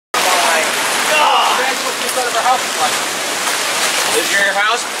house is like. Is your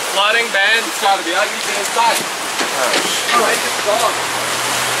house flooding bad? It's gotta be. I need to get inside. Oh, I just dog.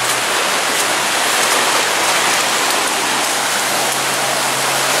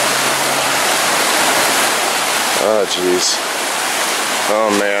 Oh, jeez. Oh,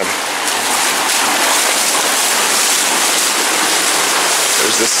 man.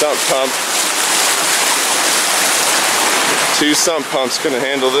 There's the sump pump. 2 sump pumps couldn't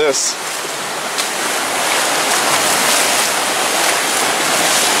handle this.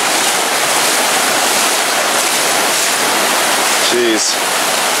 Jeez.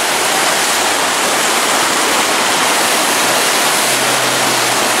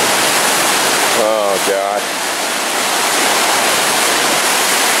 Oh, God.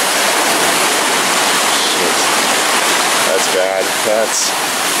 Shit. That's bad.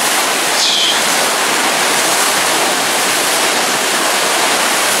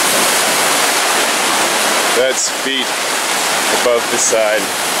 That's feet above the side.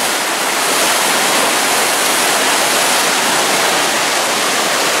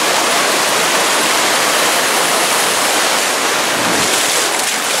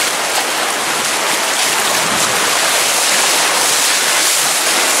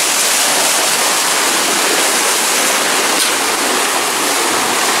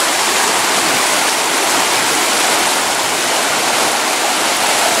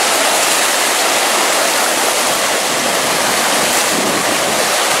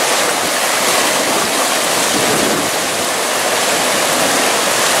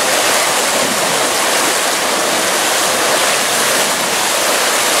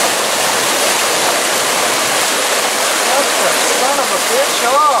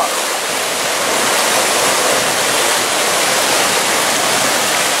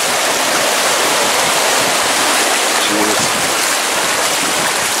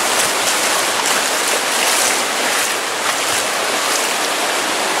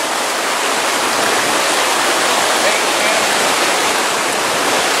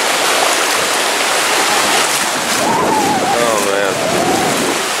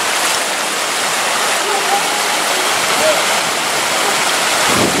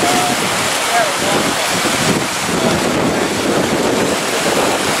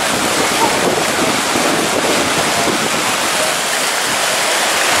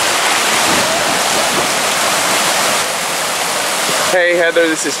 Hey Heather,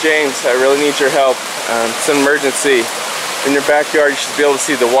 this is James. I really need your help. It's an emergency. In your backyard you should be able to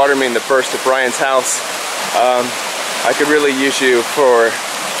see the water main that burst at Brian's house. I could really use you for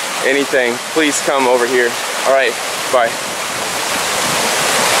anything. Please come over here. Alright, bye.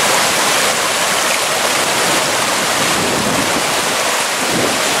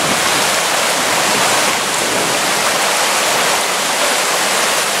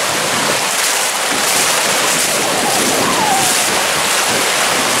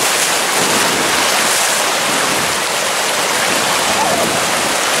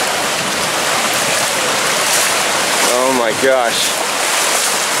 Oh my gosh.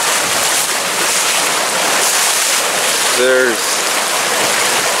 There's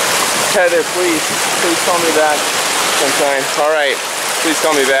Heather, please call me back sometime. Alright, please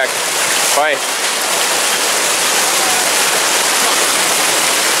call me back. Bye.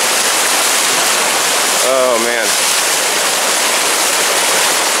 Oh man.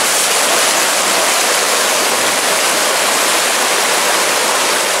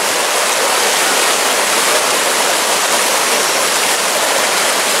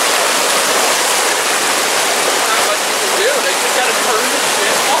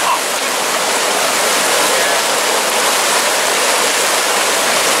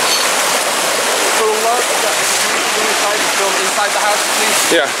 Inside the house,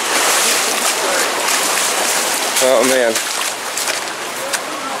 please? Yeah. Oh man.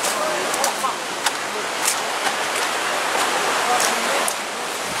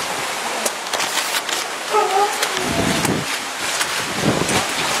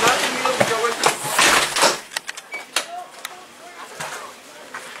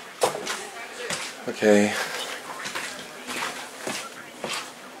 Okay.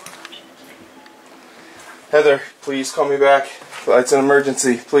 Heather, please call me back. It's an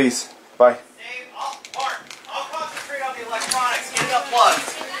emergency, please. Bye. Dave, I'll concentrate on the electronics. Get it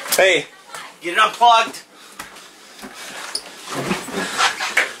unplugged. Hey. Get it unplugged.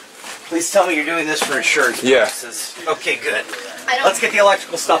 Please tell me you're doing this for insurance purposes. Yeah. Okay, good. Let's get the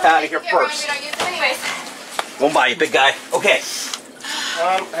electrical stuff out of here first. We don't use it anyways. Go by you, big guy. Okay.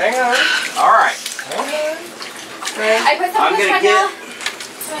 Hang on. All right. Hang on. I put some on the treadmill.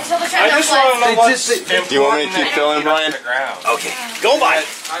 I just want to know what's important. Do you want me to keep filling, Brian? Okay. Go by.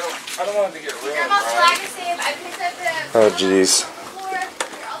 I don't want it to get ruined. Grandma's flag is safe. I picked up the Oh, jeez. floor.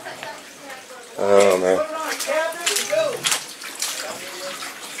 You're all set up. Oh, man.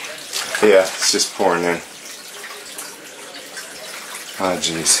 Yeah, it's just pouring in. Oh,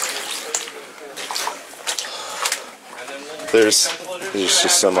 jeez. There's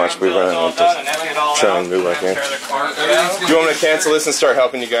just so much. We run out to try and move, I think. Do you want me to cancel this and start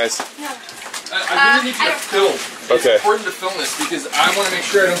helping you guys? No. I really need you to film. Okay. It's important to film this because I want to make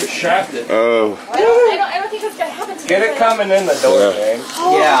sure I don't get shafted. Oh. I don't think it's going to happen to Get it coming in the door, James.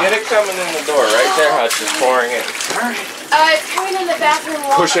 Yeah. Get it coming in the door, right there, how it's just pouring in. It's coming in the bathroom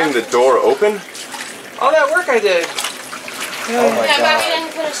wall. Pushing the door open? All that work I did. Oh my Yeah, but we God.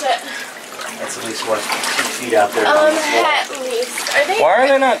 didn't finish it. That's at least what, 2 feet out there. At least. Are they? Why are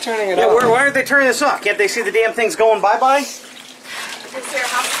they not turning it Yeah, off? why aren't they turning this off? Can't they see the damn thing's going bye-bye? Is your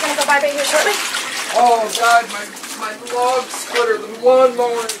house going to go by here shortly? Oh God, my log splitter, the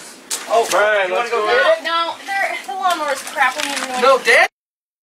lawnmowers. Oh, Brian, you want let's to go go get it? No, the lawnmower's crap. We need a new one. No, Dad.